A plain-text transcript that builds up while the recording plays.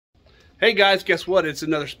Hey guys, guess what? It's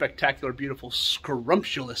another spectacular, beautiful,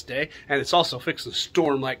 scrumptious day, and it's also fixing to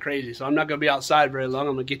storm like crazy, so I'm not going to be outside very long.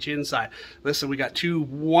 I'm going to get you inside. Listen, we got two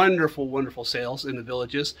wonderful, wonderful sales in the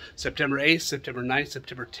villages, September 8th, September 9th,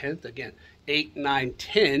 September 10th. Again, 8, 9,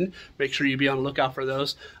 10. Make sure you be on the lookout for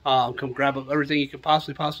those. Come grab up everything you could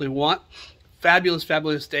possibly want. Fabulous,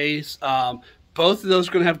 fabulous days. Both of those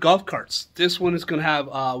are going to have golf carts. This one is going to have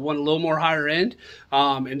one a little more higher end,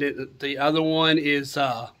 and the other one is...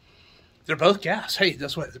 they're both gas. Hey,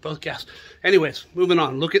 that's what, they're both gas. Anyways, moving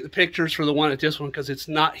on. Look at the pictures for the one at this one because it's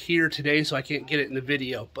not here today, so I can't get it in the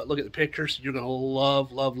video. But look at the pictures. You're going to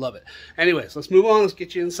love, love, love it. Anyways, let's move on. Let's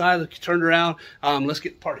get you inside. Let's get turned around. Let's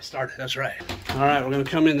get the party started. That's right. All right, we're going to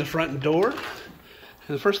come in the front door.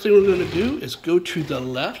 And the first thing we're going to do is go to the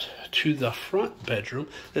left to the front bedroom.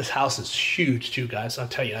 This house is huge too, guys. I'll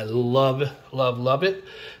tell you, I love, love, love it.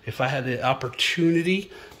 If I had the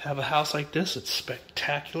opportunity to have a house like this, it's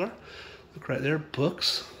spectacular. Look right there,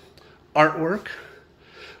 books, artwork,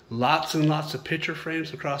 lots and lots of picture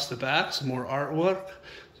frames across the back, some more artwork.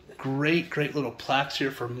 Great, great little plaques here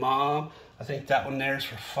for mom. I think that one there is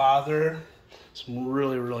for father. Some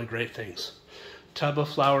really, really great things. Tub of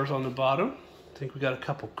flowers on the bottom. I think we got a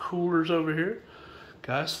couple coolers over here.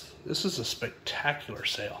 Guys, this is a spectacular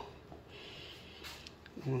sale.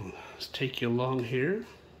 Let's take you along here.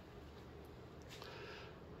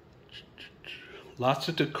 Lots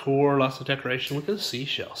of decor, lots of decoration. Look at the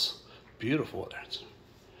seashells. Beautiful there.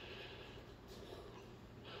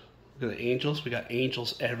 Look at the angels. We got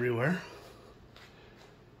angels everywhere.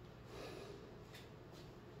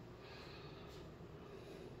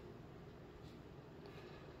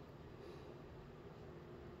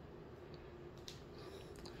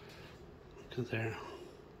 Look at there.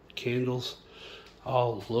 Candles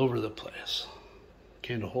all over the place.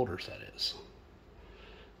 Candle holders, that is.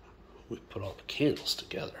 We put all the candles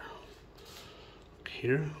together. Look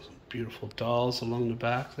here, some beautiful dolls along the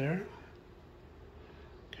back there.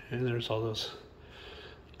 Okay, there's all those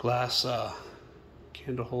glass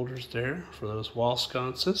candle holders there for those wall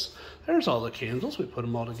sconces. There's all the candles. We put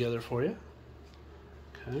them all together for you.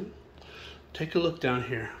 Okay, take a look down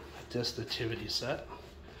here at this nativity set.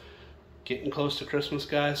 Getting close to Christmas,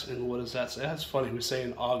 guys, and what does that say? That's funny. We say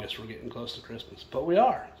in August we're getting close to Christmas, but we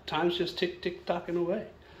are. Time's just tick-tocking away.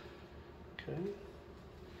 Okay.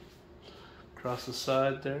 Across the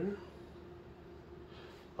side there.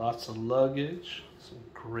 Lots of luggage. Some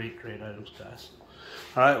great, great items, guys.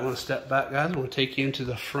 All right, I want to step back, guys. I want to take you into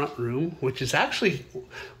the front room, which is actually,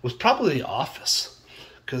 was probably the office,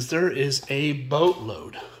 because there is a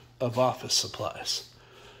boatload of office supplies.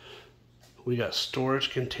 We got storage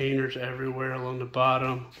containers everywhere along the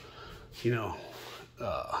bottom. You know,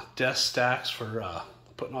 desk stacks for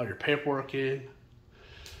putting all your paperwork in.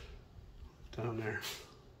 Down there.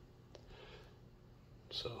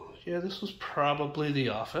 So yeah, this was probably the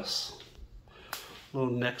office.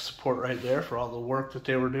 Little neck support right there for all the work that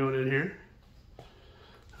they were doing in here.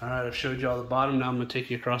 All right, I've showed you all the bottom. Now I'm going to take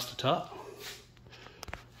you across the top.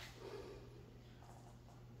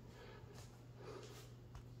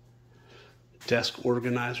 Desk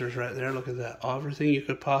organizers right there. Look at that. Everything you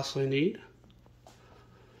could possibly need.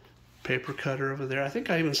 Paper cutter over there. I think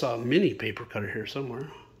I even saw a mini paper cutter here somewhere.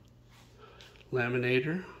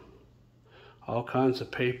 Laminator, all kinds of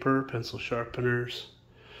paper, pencil sharpeners,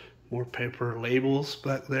 more paper, labels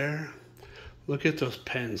back there. Look at those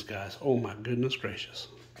pens, guys. Oh my goodness gracious.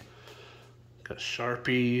 Got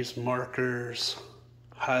Sharpies, markers,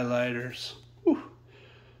 highlighters. Whew.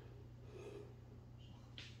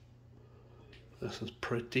 This is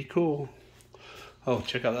pretty cool. Oh,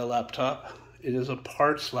 check out that laptop. It is a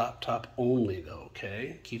parts laptop only though,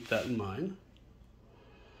 okay? Keep that in mind.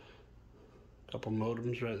 Couple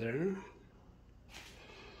modems right there.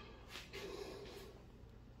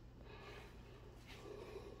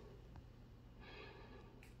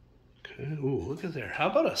 Okay, ooh, look at there. How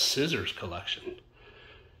about a scissors collection?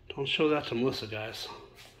 Don't show that to Melissa, guys.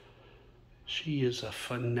 She is a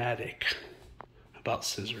fanatic about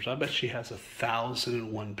scissors. I bet she has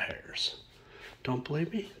 1,001 pairs. Don't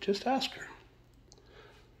believe me? Just ask her.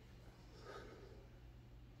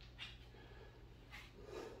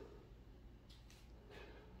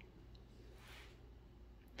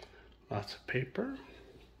 Lots of paper.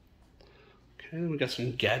 Okay, then we got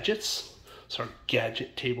some gadgets. It's our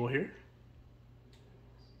gadget table here.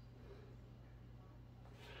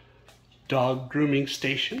 Dog grooming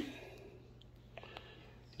station.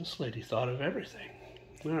 This lady thought of everything.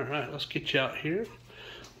 All right, let's get you out here.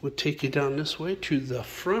 We'll take you down this way to the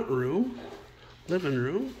front room, living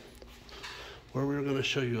room, where we're going to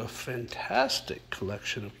show you a fantastic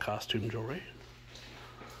collection of costume jewelry.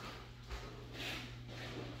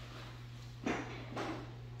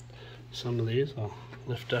 some of these. I'll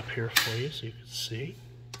lift up here for you so you can see.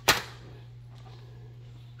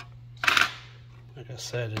 Like I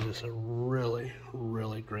said, it is a really,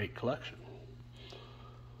 really great collection.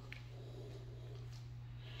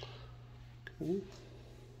 Okay.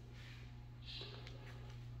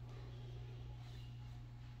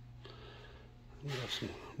 We have some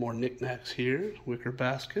more knickknacks here, wicker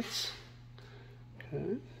baskets.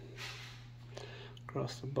 Okay.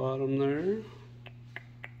 Across the bottom there.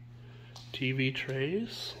 TV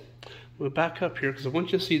trays. We'll back up here because I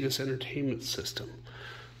want you to see this entertainment system.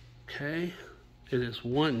 Okay. It is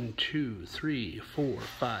 1, 2, 3, 4,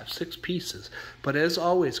 5, 6 pieces. But as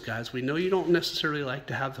always, guys, we know you don't necessarily like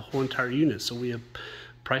to have the whole entire unit, so we have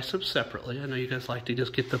priced them separately. I know you guys like to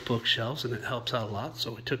just get the bookshelves, and it helps out a lot,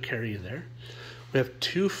 so we took care of you there. We have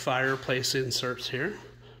 2 fireplace inserts here,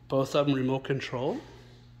 both of them remote control.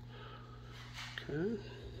 Okay.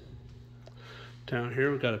 Down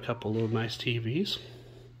here, we've got a couple little nice TVs.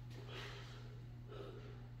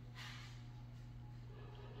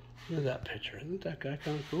 Look at that picture. Isn't that guy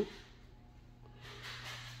kind of cool?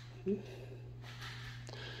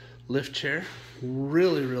 Lift chair.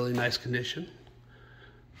 Really, really nice condition.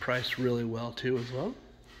 Priced really well, too, as well.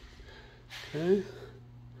 Okay.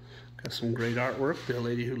 Got some great artwork. The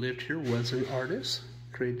lady who lived here was an artist.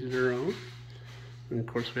 Created her own. And, of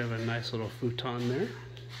course, we have a nice little futon there.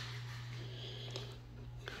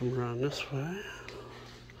 Come around this way.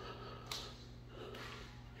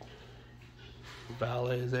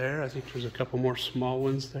 Valet there. I think there's a couple more small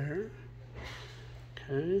ones there.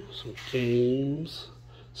 Okay, some games,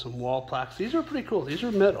 some wall plaques. These are pretty cool. These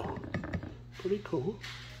are metal. Pretty cool.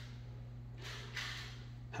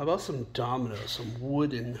 How about some dominoes, some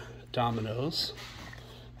wooden dominoes?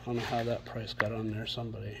 I don't know how that price got on there.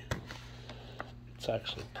 Somebody, it's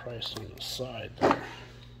actually priced on the side there.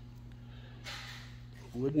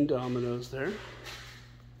 Wooden dominoes there.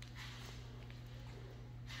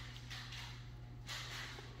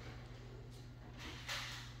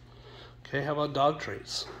 Okay, how about dog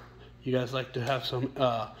treats? You guys like to have some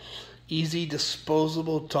easy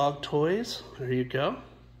disposable dog toys? There you go. All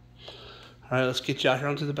right, let's get you out here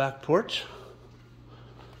onto the back porch.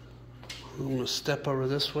 I'm gonna step over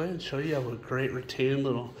this way and show you. I have a great retaining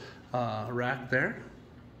little rack there.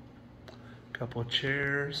 Couple of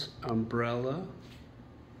chairs, umbrella.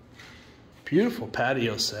 Beautiful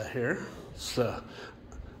patio set here. It's the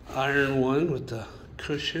iron one with the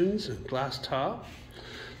cushions and glass top.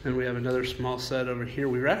 Then we have another small set over here.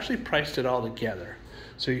 We actually priced it all together.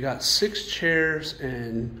 So you got 6 chairs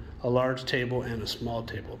and a large table and a small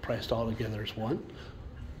table, priced all together as one.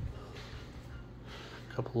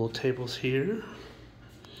 A couple little tables here.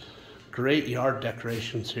 Great yard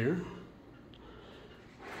decorations here.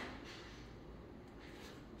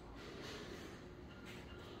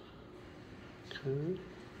 Okay.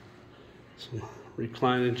 Some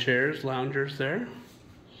reclining chairs, loungers there.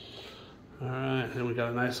 All right, then we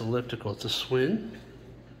got a nice elliptical. It's a swing.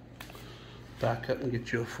 Back up and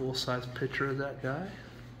get you a full-size picture of that guy.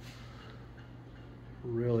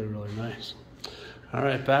 Really, really nice. All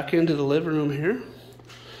right, back into the living room here.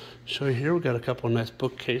 Show you here, we got a couple of nice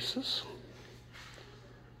bookcases.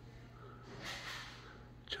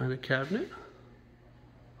 China cabinet.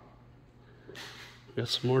 Got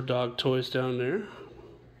some more dog toys down there.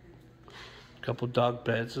 A couple dog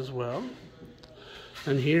beds as well.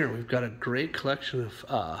 And here we've got a great collection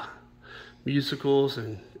of musicals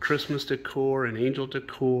and Christmas decor and angel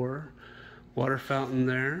decor. Water fountain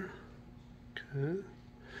there. Okay.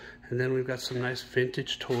 And then we've got some nice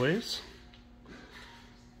vintage toys.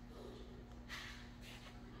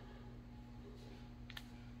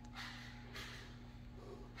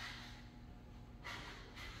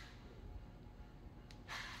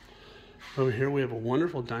 Over here we have a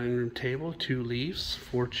wonderful dining room table, 2 leaves,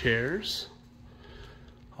 4 chairs.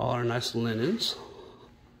 All our nice linens.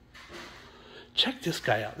 Check this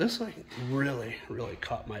guy out. This like really, really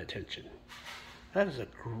caught my attention. That is a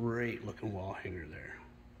great looking wall hanger there.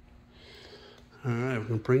 All right, we're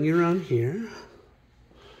gonna bring you around here.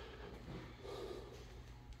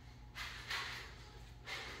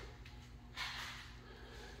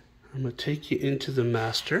 I'm gonna take you into the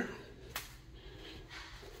master.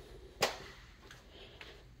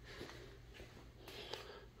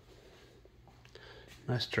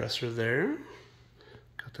 Nice dresser there.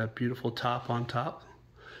 Got that beautiful top on top.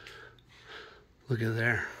 Look at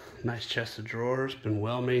there. Nice chest of drawers. Been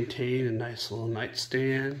well maintained. A nice little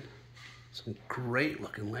nightstand. Some great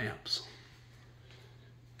looking lamps.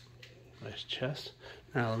 Nice chest.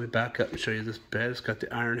 Now let me back up and show you this bed. It's got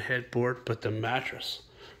the iron headboard, but the mattress,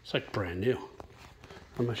 it's like brand new.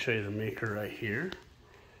 I'm going to show you the maker right here.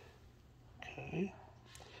 Okay.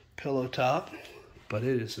 Pillow top, but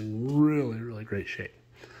it is in really, really great shape.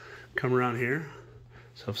 Come around here.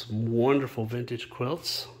 So have some wonderful vintage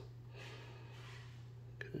quilts.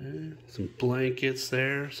 Okay. Some blankets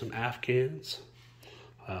there, some Afghans.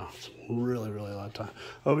 Wow, some really, really long time.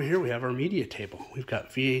 Over here we have our media table. We've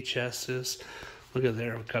got VHSs. Look at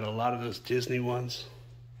there, we've got a lot of those Disney ones.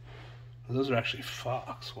 Oh, those are actually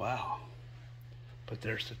Fox, wow. But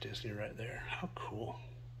there's the Disney right there. How cool.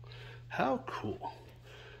 How cool.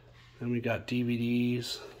 Then we got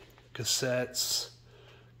DVDs, cassettes.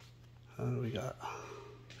 What do we got?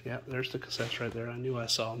 Yeah, there's the cassettes right there. I knew I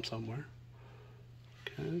saw them somewhere.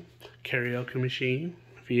 Okay. Karaoke machine,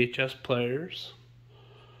 VHS players.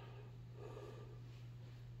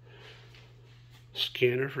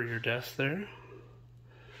 Scanner for your desk there.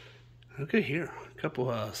 Okay, here, a couple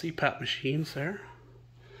CPAP machines there.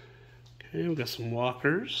 Okay, we've got some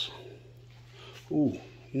walkers. Ooh,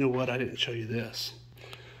 you know what? I didn't show you this.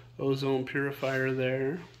 Ozone purifier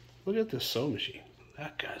there. Look at this sew machine.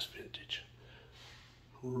 That guy's vintage.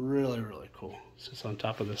 Really, really cool. Sits on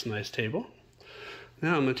top of this nice table.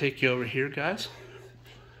 Now I'm going to take you over here, guys.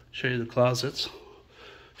 Show you the closets.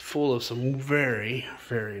 Full of some very,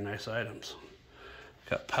 very nice items.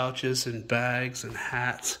 Got pouches and bags and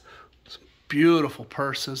hats. Some beautiful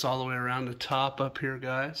purses all the way around the top up here,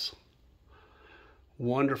 guys.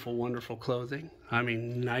 Wonderful, wonderful clothing. I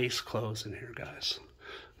mean, nice clothes in here, guys.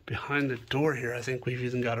 Behind the door here, I think we've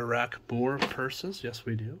even got a rack more purses. Yes,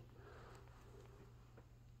 we do.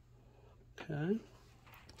 Okay.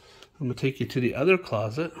 I'm going to take you to the other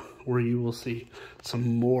closet where you will see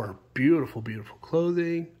some more beautiful, beautiful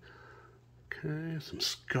clothing. Okay, some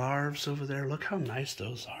scarves over there. Look how nice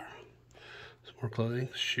those are. Some more clothing,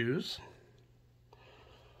 shoes.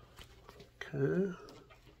 Okay.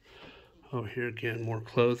 Over here again, more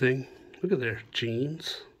clothing. Look at there,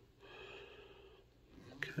 jeans.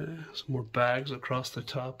 Okay, some more bags across the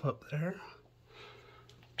top up there.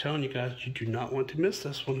 I'm telling you guys, you do not want to miss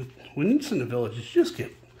this one. When it's in the village, you just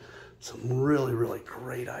get some really, really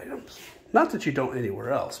great items. Not that you don't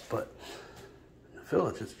anywhere else, but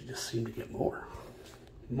villages, you just seem to get more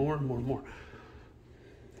and more and more.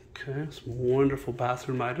 Okay, some wonderful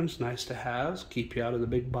bathroom items, nice to have. Keep you out of the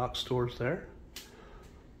big box stores there.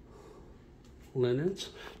 Linens.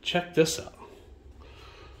 Check this out.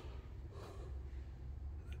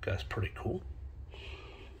 That guy's pretty cool.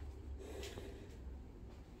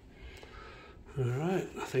 All right,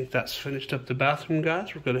 I think that's finished up the bathroom,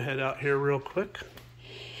 guys. We're going to head out here real quick.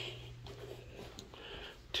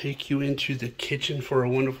 Take you into the kitchen for a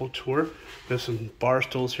wonderful tour. There's some bar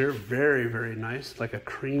stools here, very, very nice, like a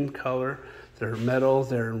cream color. They're metal,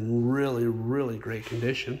 they're in really, really great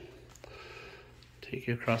condition. Take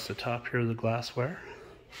you across the top here of the glassware.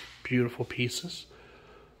 Beautiful pieces.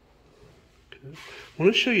 Okay. I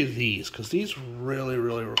want to show you these, because these really,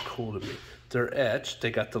 really were cool to me. They're etched, they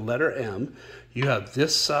got the letter M. You have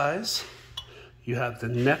this size, you have the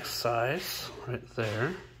next size right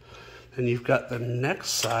there. And you've got the next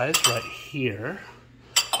size right here.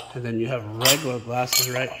 And then you have regular glasses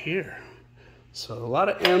right here. So a lot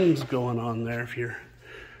of M's going on there. If your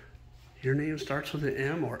name starts with an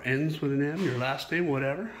M or ends with an M, your last name,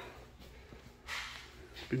 whatever.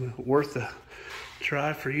 It'd be worth a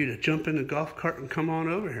try for you to jump in the golf cart and come on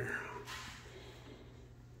over here.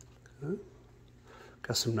 Okay.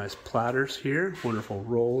 Got some nice platters here. Wonderful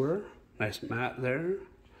roller. Nice mat there.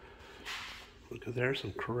 Look at there,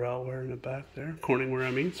 some Corralware in the back there. Corningware,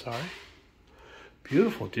 I mean, sorry.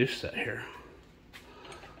 Beautiful dish set here.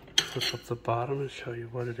 Flip up the bottom and show you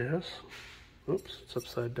what it is. Oops, it's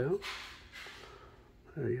upside down.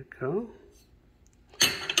 There you go.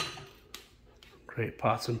 Great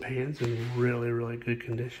pots and pans in really, really good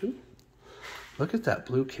condition. Look at that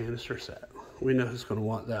blue canister set. We know who's going to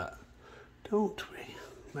want that, don't we?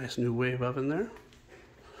 Nice new wave oven there.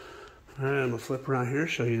 All right, I'm going to flip around here,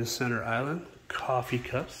 show you the center island. Coffee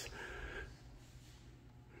cups.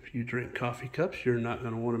 If you drink coffee cups, you're not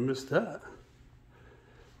going to want to miss that.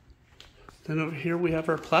 Then over here we have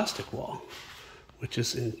our plastic wall, which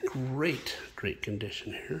is in great, great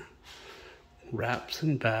condition here. Wraps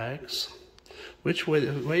and bags.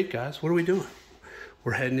 Wait guys, what are we doing?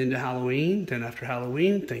 We're heading into Halloween, then after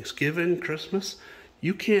Halloween, Thanksgiving, Christmas.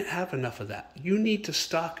 You can't have enough of that. You need to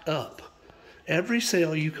stock up. Every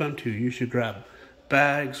sale you come to, you should grab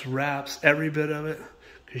bags, wraps, every bit of it,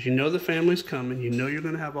 because you know the family's coming. You know you're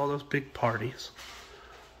going to have all those big parties.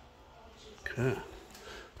 Okay.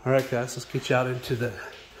 All right, guys, let's get you out into the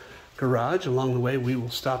garage. Along the way, we will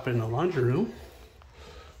stop in the laundry room.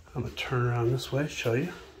 I'm going to turn around this way, show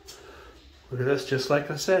you. Look at this, just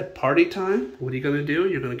like I said, party time. What are you gonna do?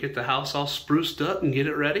 You're gonna get the house all spruced up and get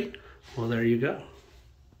it ready? Well, there you go.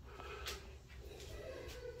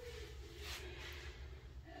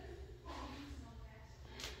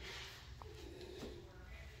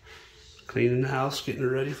 Cleaning the house, getting it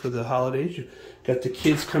ready for the holidays. You got the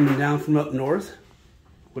kids coming down from up north.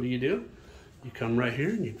 What do? You come right here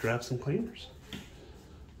and you grab some cleaners.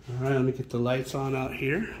 All right, let me get the lights on out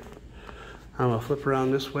here. I'm gonna flip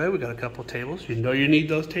around this way. We got a couple tables. You know you need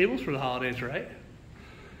those tables for the holidays, right?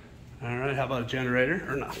 All right, how about a generator?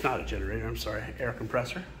 Or not a generator, I'm sorry, air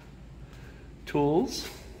compressor. Tools,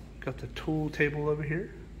 got the tool table over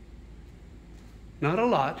here. Not a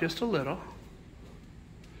lot, just a little.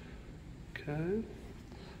 Okay, I'm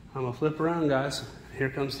gonna flip around, guys. Here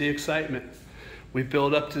comes the excitement. We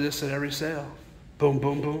build up to this at every sale. Boom,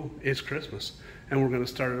 boom, boom, it's Christmas. And we're gonna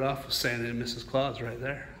start it off with Santa and Mrs. Claus right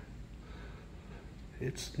there.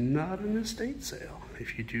 It's not an estate sale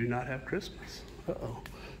if you do not have Christmas. Uh-oh,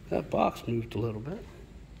 that box moved a little bit.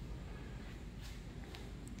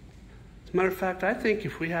 As a matter of fact, I think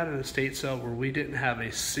if we had an estate sale where we didn't have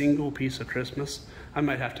a single piece of Christmas, I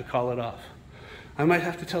might have to call it off. I might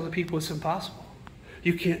have to tell the people it's impossible.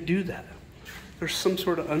 You can't do that. There's some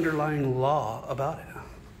sort of underlying law about it.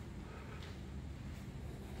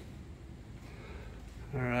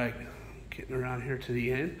 All right, getting around here to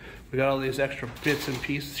the end. We got all these extra bits and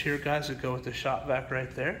pieces here, guys, that go with the shop vac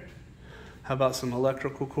right there. How about some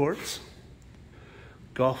electrical cords?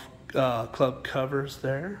 Golf club covers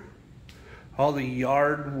there. All the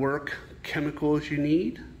yard work chemicals you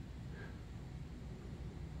need.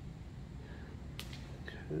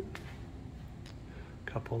 Okay.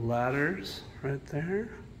 Couple ladders right there.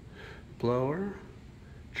 Blower,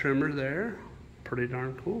 trimmer there. Pretty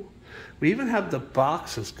darn cool. We even have the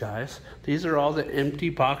boxes, guys. These are all the empty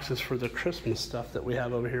boxes for the Christmas stuff that we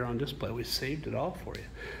have over here on display. We saved it all for you.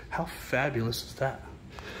 How fabulous is that?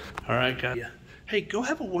 All right, guys. Yeah. Hey, go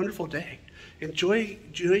have a wonderful day. Enjoy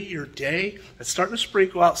your day. It's starting to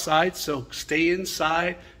sprinkle outside, so stay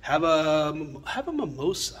inside. Have a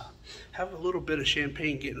mimosa. Have a little bit of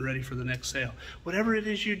champagne getting ready for the next sale. Whatever it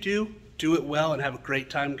is you do it well and have a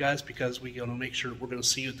great time, guys, because we're going to make sure we're going to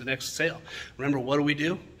see you at the next sale. Remember, what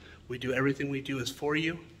do? We do everything we do is for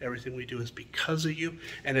you. Everything we do is because of you.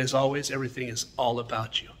 And as always, everything is all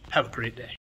about you. Have a great day.